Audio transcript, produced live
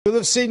We'll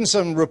have seen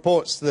some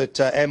reports that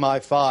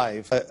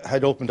MI5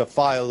 had opened a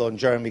file on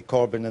Jeremy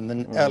Corbyn in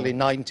the early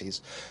 90s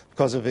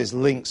because of his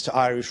links to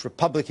Irish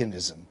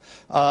republicanism.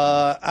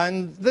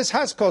 And this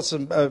has caused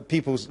some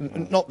people's,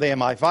 not the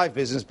MI5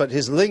 business, but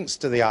his links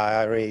to the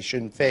IRA,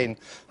 Sinn Féin,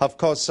 have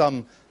caused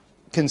some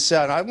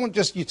concern. I want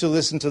just you to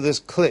listen to this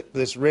clip,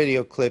 this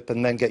radio clip,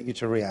 and then get you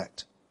to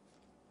react.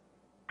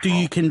 Do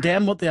you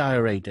condemn what the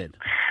IRA did?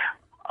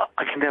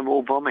 I condemn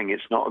all bombing.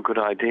 It's not a good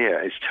idea.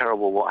 It's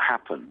terrible what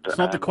happened. It's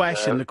not the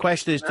question. The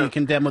question is, do you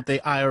condemn what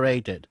the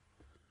IRA did?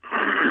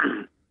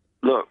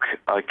 Look,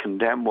 I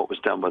condemn what was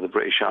done by the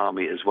British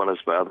Army as well as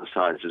by other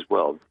sides as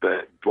well.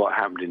 But what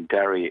happened in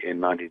Derry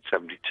in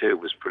 1972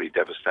 was pretty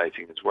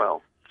devastating as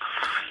well.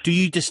 Do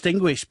you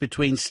distinguish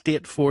between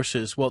state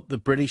forces, what the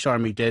British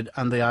Army did,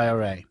 and the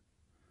IRA?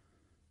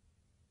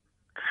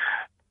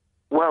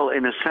 Well,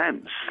 in a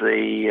sense,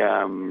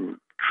 the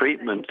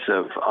treatment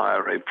of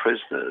IRA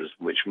prisoners,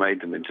 which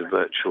made them into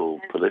virtual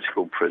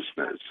political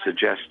prisoners,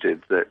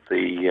 suggested that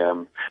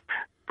the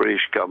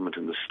British government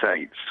and the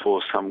state saw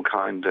some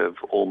kind of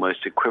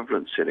almost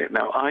equivalence in it.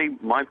 Now,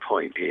 my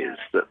point is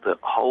that the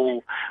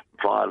whole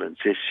violence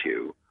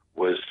issue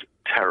was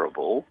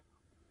terrible,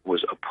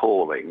 was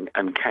appalling,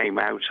 and came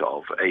out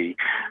of a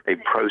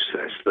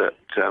process that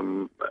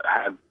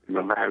had been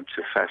allowed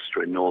to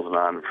fester in Northern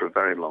Ireland for a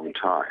very long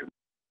time.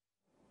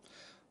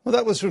 Well,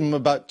 that was from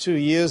about 2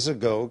 years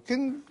ago.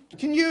 Can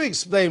you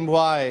explain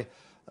why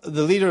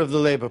the leader of the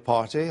Labour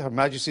Party, Her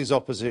Majesty's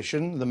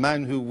opposition, the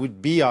man who would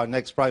be our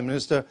next Prime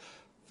Minister,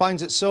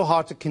 finds it so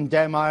hard to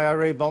condemn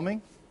IRA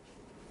bombing?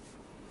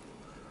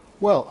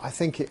 Well, I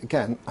think it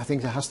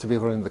has to be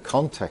run in the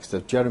context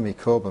of Jeremy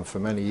Corbyn for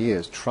many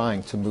years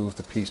trying to move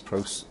the peace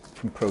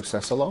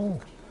process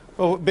along.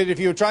 Well, but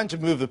if you were trying to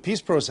move the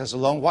peace process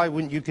along, why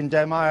wouldn't you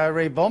condemn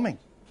IRA bombing?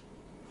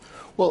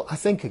 Well, I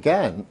think,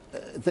 again,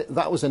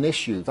 that was an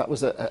issue. That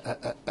was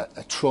a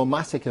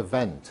traumatic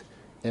event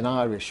in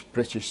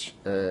Irish-British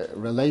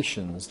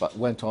relations that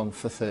went on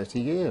for 30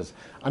 years.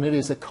 And it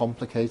is a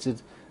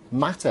complicated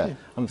matter.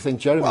 And I think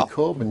Jeremy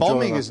Corbyn,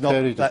 during that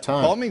period of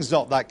time... Bombing's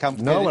not that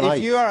complicated.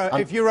 No,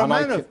 if you're a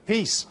man of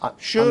peace,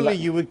 surely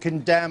you would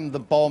condemn the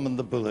bomb and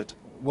the bullet.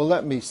 Well,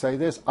 let me say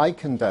this. I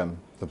condemn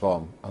the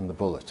bomb and the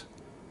bullet.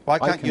 Why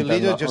can't your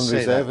leader just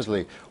say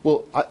that?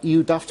 Well,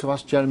 you'd have to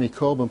ask Jeremy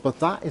Corbyn, but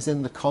that is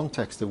in the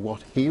context of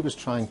what he was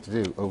trying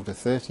to do over the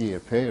 30-year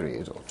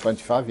period, or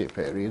 25-year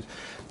period,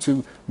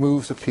 to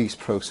move the peace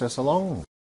process along.